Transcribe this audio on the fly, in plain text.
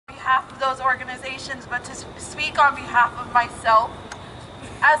behalf of those organizations, but to speak on behalf of myself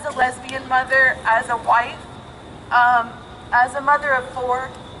as a lesbian mother, as a wife, as a mother of 4.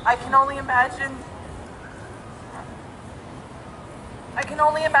 I can only imagine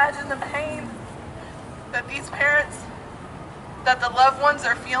the pain that these parents, that the loved ones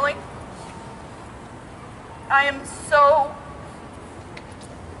are feeling. I am so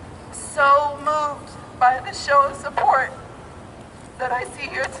moved by the show of support that I see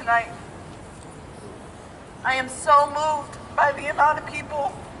here tonight. I am so moved by the amount of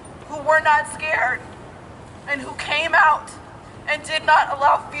people who were not scared and who came out and did not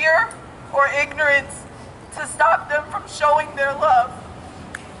allow fear or ignorance to stop them from showing their love.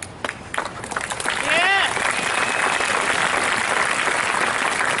 Yeah.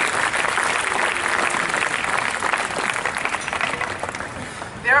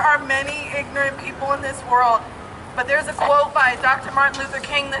 There are many ignorant people in this world, but there's a quote by Dr. Martin Luther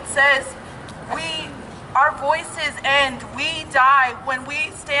King that says, our voices end, we die when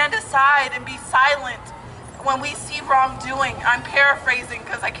we stand aside and be silent when we see wrongdoing. I'm paraphrasing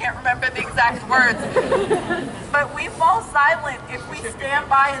because I can't remember the exact words. But we fall silent if we stand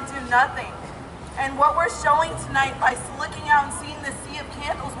by and do nothing. And what we're showing tonight by looking out and seeing the sea of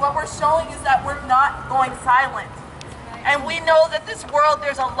candles, what we're showing is that we're not going silent. And we know that this world,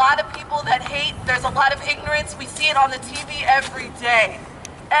 there's a lot of people that hate, there's a lot of ignorance. We see it on the TV every day.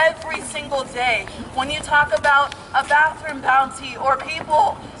 Every single day. When you talk about a bathroom bounty or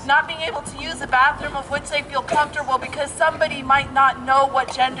people not being able to use a bathroom of which they feel comfortable because somebody might not know what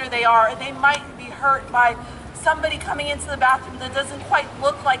gender they are, and they might be hurt by somebody coming into the bathroom that doesn't quite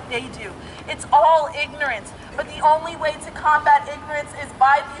look like they do. It's all ignorance. But the only way to combat ignorance is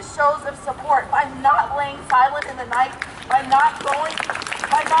by these shows of support, by not laying silent in the night, by not laying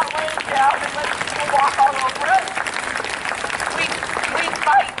down and letting people walk all over us. We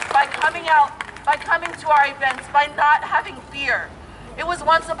fight by coming out, by coming to our events, by not having fear. It was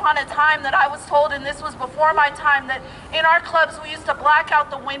once upon a time that I was told, and this was before my time, that in our clubs we used to black out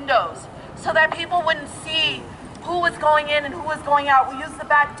the windows so that people wouldn't see who was going in and who was going out. We used the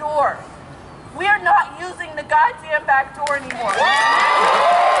back door. We are not using the goddamn back door anymore.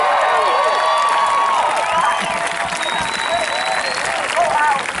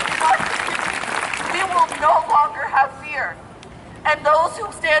 We will no longer have fear. And those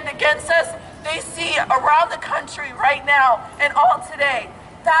who stand against us, they see around the country right now and all today,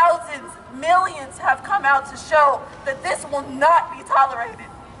 thousands, millions have come out to show that this will not be tolerated.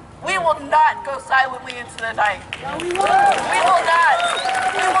 We will not go silently into the night. No, we won't. We will not.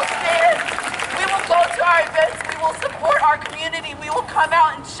 We will stand. We will go to our events. We will support our community. We will come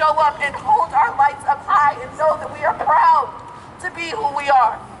out and show up and hold our lights up high and know that we are proud to be who we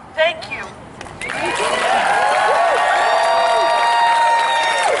are. Thank you.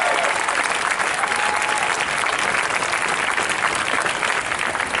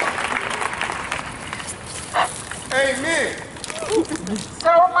 Amen.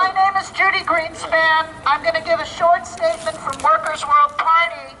 So my name is Judy Greenspan. I'm going to give a short statement from Workers' World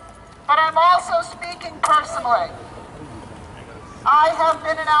Party, but I'm also speaking personally. I have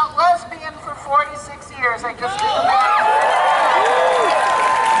been an out lesbian for 46 years. I just did the math.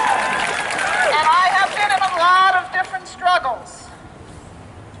 And I have been in a lot of different struggles.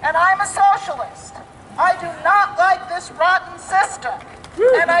 And I'm a socialist. I do not like this rotten system.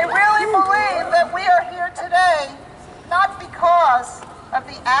 And I really believe that we are here today not because of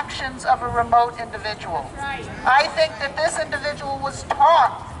the actions of a remote individual. I think that this individual was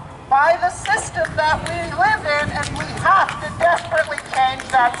taught by the system that we live in, and we have to desperately change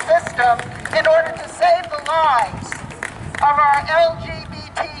that system in order to save the lives of our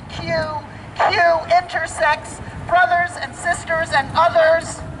LGBTQ, intersex brothers and sisters and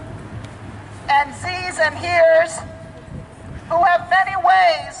others, and Z's and here's, who have many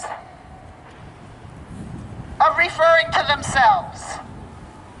ways of referring to themselves.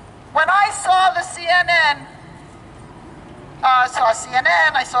 When I saw the CNN, I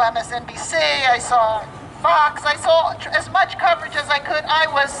saw MSNBC, I saw Fox, I saw as much coverage as I could, I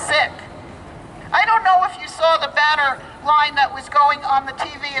was sick. I don't know if you saw the banner line that was going on the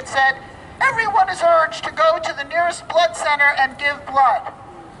TV. It said, "Everyone is urged to go to the nearest blood center and give blood."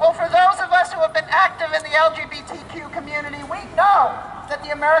 Well, for those of us who have been active in the LGBTQ community, we know that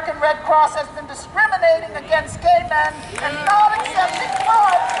the American Red Cross has been discriminating against gay men and not accepting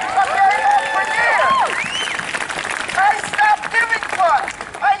blood from gay men for years. I stopped giving blood.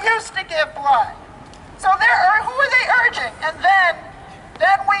 I used to give blood. So who are they urging? And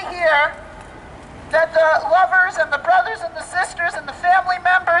then we hear that the lovers and the brothers and the sisters and the family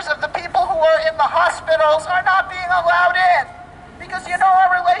members of the people who are in the hospitals are not being allowed in. Because you know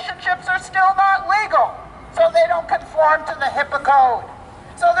our relationship relationships are still not legal, so they don't conform to the HIPAA code.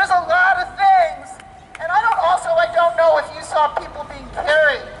 So there's a lot of things, and I don't know if you saw people being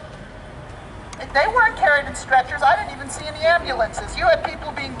carried. They weren't carried in stretchers. I didn't even see any ambulances. You had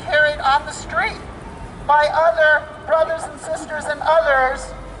people being carried on the street by other brothers and sisters and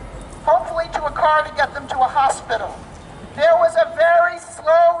others, hopefully to a car to get them to a hospital. There was a very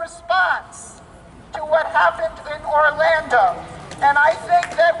slow response to what happened in Orlando. And I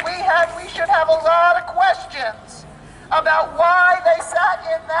think that we should have a lot of questions about why they sat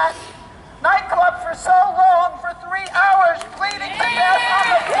in that nightclub for so long, for 3 hours, bleeding to death on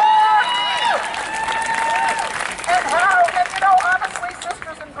the floor. And you know, honestly,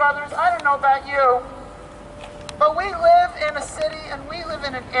 sisters and brothers, I don't know about you, but we live in a city and we live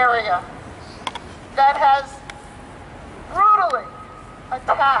in an area that has brutally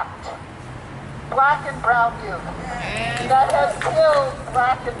attacked black and brown youth, that has killed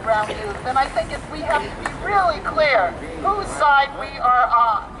black and brown youth. And I think if we have to be really clear whose side we are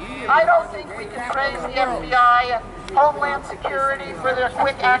on. I don't think we can praise the FBI and Homeland Security for their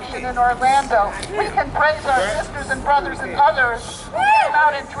quick action in Orlando. We can praise our sisters and brothers and others who came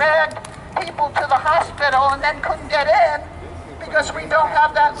out and dragged people to the hospital and then couldn't get in because we don't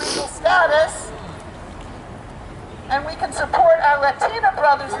have that legal status. And we can support our Latina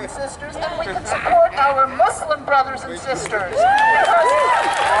brothers and sisters, and we can support our Muslim brothers and sisters. Because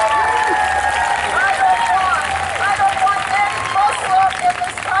I don't want any Muslim in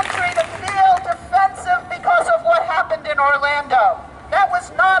this country to feel defensive because of what happened in Orlando. That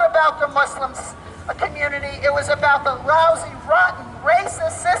was not about the Muslim community. It was about the lousy, rotten,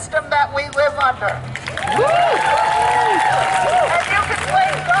 racist system that we live under. And you can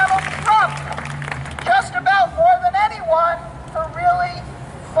blame Donald Trump just about more than anyone for really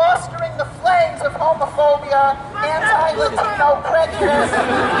fostering the flames of homophobia, anti-Latino prejudice,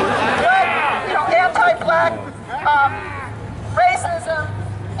 anti-black racism.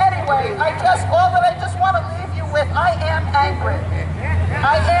 Anyway, I just want to leave you with, I am angry.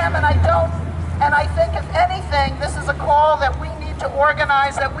 I am, and I don't, and I think if anything, this is a call that we need to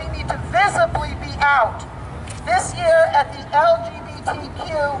organize, that we need to visibly be out. This year at the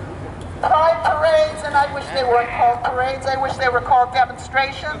LGBTQ Pride parades, and I wish they weren't called parades, I wish they were called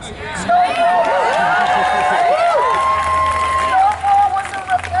demonstrations. Stonewall was a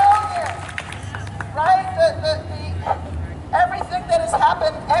rebellion, right? Everything that has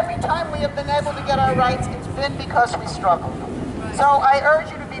happened, every time we have been able to get our rights, it's been because we struggled. So I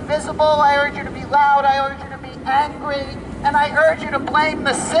urge you to be visible, I urge you to be loud, I urge you to be angry, and I urge you to blame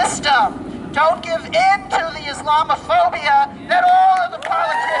the system. Don't give in to the Islamophobia that all of the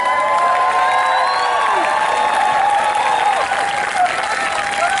politicians.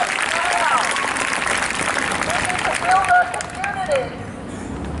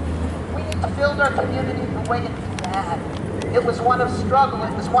 We need to build our community the way it began. It was one of struggle,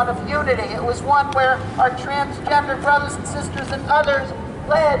 it was one of unity, it was one where our transgender brothers and sisters and others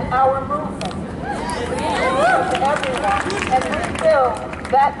led our movement. We to everyone and rebuild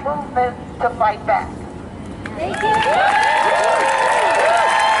that movement to fight back. Thank you.